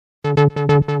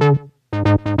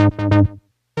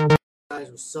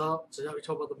what's up? Today we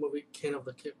talk about the movie King of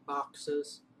the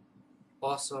Kickboxers.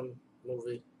 Awesome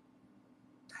movie.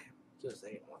 Damn, he was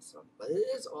saying awesome, but it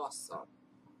is awesome.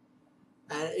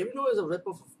 And even though it's a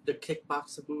ripoff of the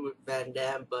Kickboxer movie with Van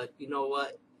Damme, but you know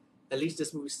what? At least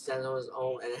this movie stands on its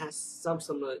own, and it has some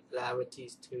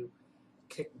similarities to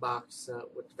Kickboxer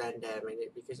with Van Damme in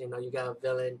it, because you got a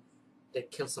villain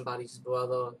that kills somebody's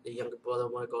brother. The younger brother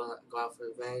want to go out for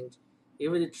revenge.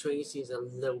 Even the training scenes are a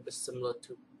little bit similar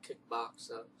to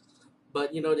Kickboxer.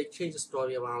 But they changed the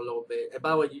story around a little bit. And by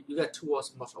the way, you got two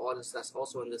awesome martial artists that's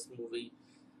also in this movie.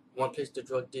 One plays the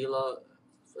drug dealer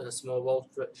in a small role,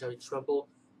 Jerry Trimble,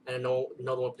 and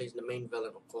another one plays the main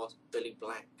villain, of course, Billy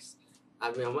Blanks.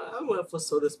 I mean, when I first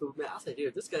saw this movie, man, I was like,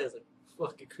 dude, this guy is a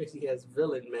fucking crazy ass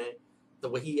villain, man. The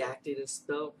way he acted and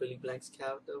stuff, Billy Blanks'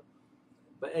 character.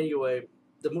 But anyway,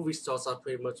 the movie starts out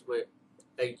pretty much with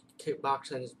a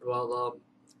kickboxer and his brother.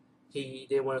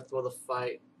 They want to throw the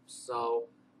fight, so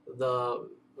the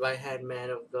right hand man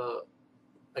of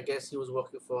I guess he was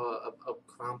working for a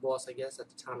crime boss, I guess, at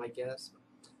the time,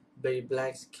 Billy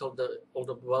Blanks killed the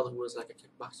older brother who was like a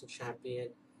kickboxing champion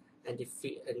and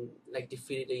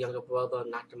defeated the younger brother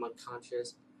and knocked him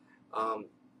unconscious.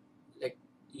 Like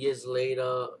years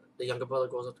later, the younger brother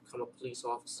grows up to become a police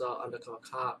officer, undercover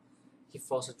cop. He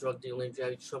falls a drug dealer named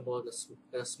Jerry Trimble in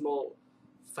a small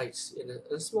fight scene,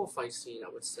 I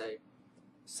would say,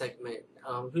 segment.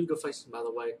 Really good fight scene, by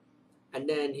the way. And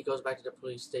then he goes back to the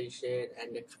police station,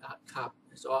 and the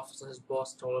his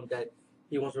boss, told him that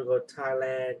he wants to go to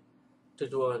Thailand to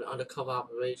do an undercover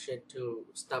operation to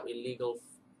stop illegal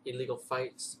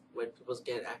fights when people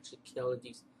get actually killed in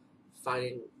these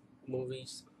fighting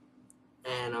movies.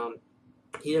 And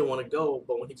he didn't want to go,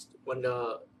 but when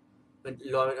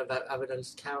Lauren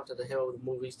Avedon's character, the hero of the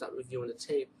movie, started reviewing the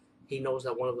tape, he knows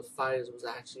that one of the fighters was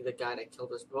actually the guy that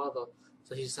killed his brother.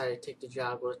 So he decided to take the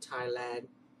job, go to Thailand,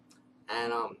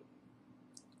 and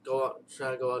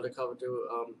try to go undercover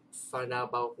to find out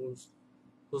about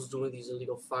who's doing these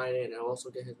illegal fighting, and also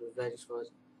get his revenge for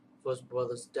his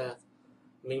brother's death.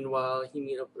 Meanwhile, he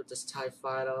meet up with this Thai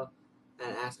fighter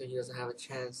and asks if he doesn't have a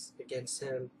chance against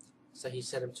him. So he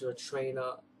sent him to a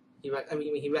trainer. He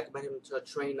recommended him to a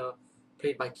trainer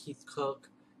played by Keith Cook.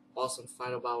 Awesome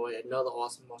fighter, by the way. Another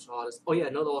awesome martial artist. Oh yeah,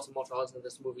 another awesome martial artist in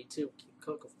this movie too. Keith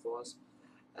Cook, of course.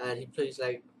 And he plays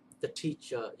like the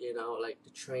teacher, like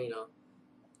the trainer.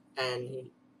 And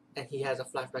he has a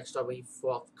flashback story where he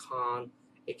fought Khan,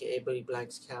 aka Billy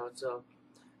Blank's character,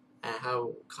 and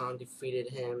how Khan defeated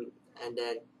him, and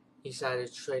then he decided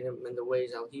to train him in the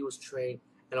ways how he was trained,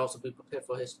 and also be prepared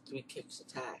for his 3 kicks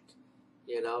attack.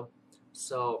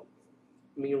 So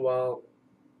meanwhile,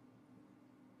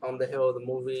 the hero of the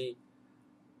movie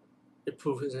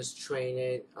improved his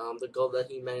training. The girl that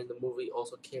he met in the movie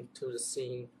also came to the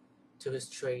scene, to his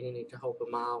training, and to help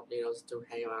him out, to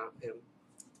hang around him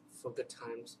for good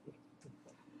times.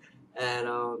 And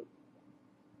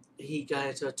he got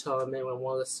into a tournament when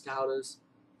one of the scouters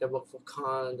that worked for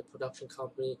Khan and the production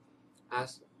company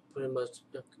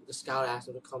the scout asked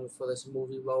him to come for this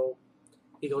movie role.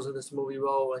 He goes in this movie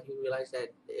role, and he realized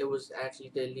that it was actually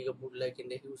the illegal bootlegging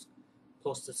that he was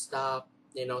supposed to stop.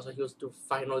 So he was to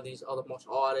fight all these other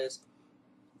martial artists.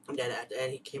 And then at the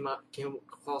end, he came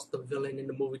across the villain in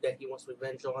the movie that he wants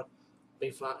revenge on.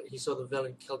 He saw the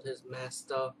villain killed his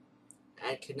master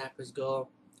and kidnapped his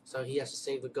girl. So he has to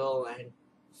save the girl and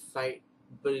fight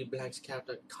Billy Blank's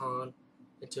character Khan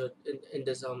in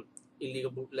this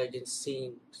illegal bootlegging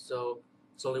scene. So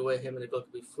it's the only way him and the girl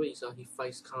could be free. So he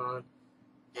fights Khan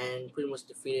and pretty much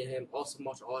defeated him. Awesome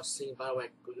martial arts scene, by the way.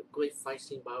 Great fight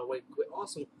scene, by the way. Great,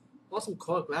 awesome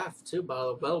choreographed too, by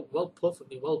the way.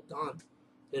 Perfectly well done.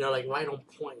 Like right on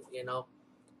point.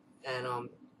 And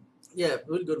yeah,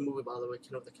 really good movie, by the way.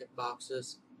 King of the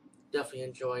Kickboxers. Definitely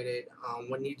enjoyed it.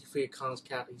 When he defeated Khan's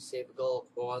character, he saved the girl,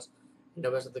 of course, and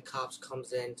the rest of the cops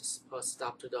comes in to put a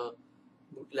stop to the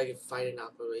bootlegging fighting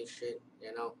operation.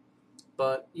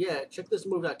 But yeah, check this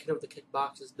movie out, King of the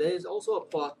Kickboxers. There's also a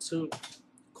part 2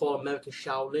 called American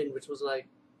Shaolin, which was like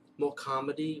more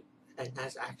comedy and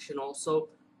has action also.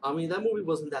 I mean, that movie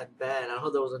wasn't that bad. I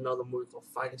heard there was another movie called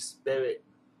Fighting Spirit,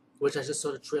 which I just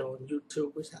saw the trailer on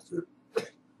YouTube, which has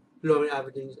Lauren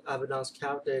Avedon's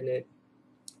character in it,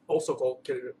 also called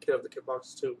King of the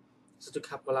Kickboxers 2, so to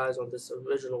capitalize on this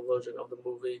original version of the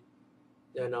movie.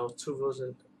 2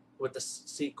 versions with the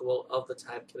sequel of the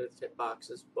time King of the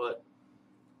Kickboxers, but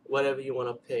whatever you want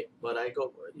to pick. But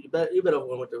you better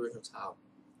go with the original title.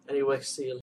 Anyway, see you later.